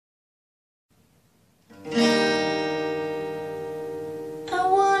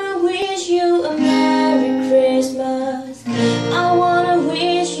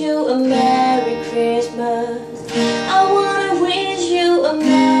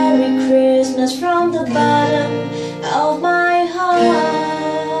Christmas from the bottom of my heart.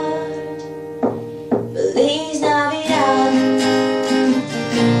 Feliz Navidad,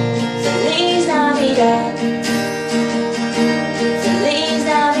 Feliz Navidad, Feliz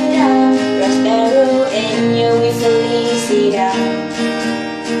Navidad, prospero año y felicidad.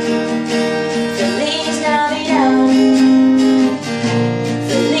 Feliz Navidad,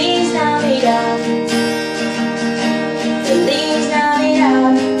 Feliz Navidad, Feliz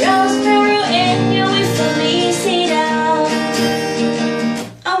Navidad, prospero año y felicidad.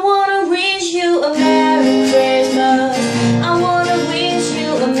 I wanna wish you a Merry Christmas. I wanna wish you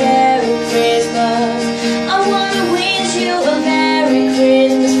a Merry Christmas. I wanna wish you a Merry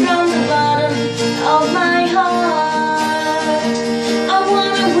Christmas from the bottom of my heart. I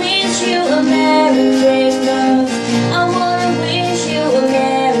wanna wish you a Merry Christmas. I wanna wish you a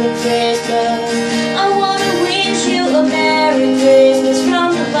Merry Christmas. I wanna wish you a Merry Christmas from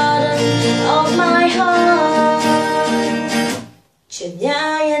the bottom of my heart. Chanya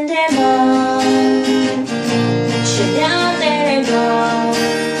demo, chanya demo,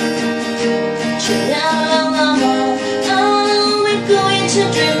 chanya lama. Oh, we're going to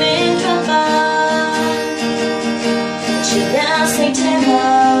dream in trouble. Chanya say demo,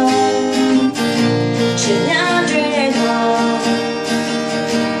 chanya demo,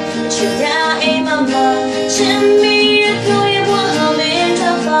 chanya mama, chami going to in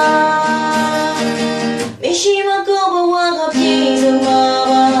trouble. Mishima go but walk up keys of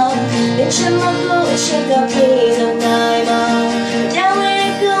mama. Mishima go shake up keys of naima. Down when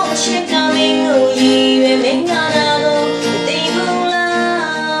it go shake up me go ye and me gonna go the table.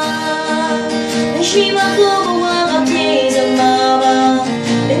 Mishima go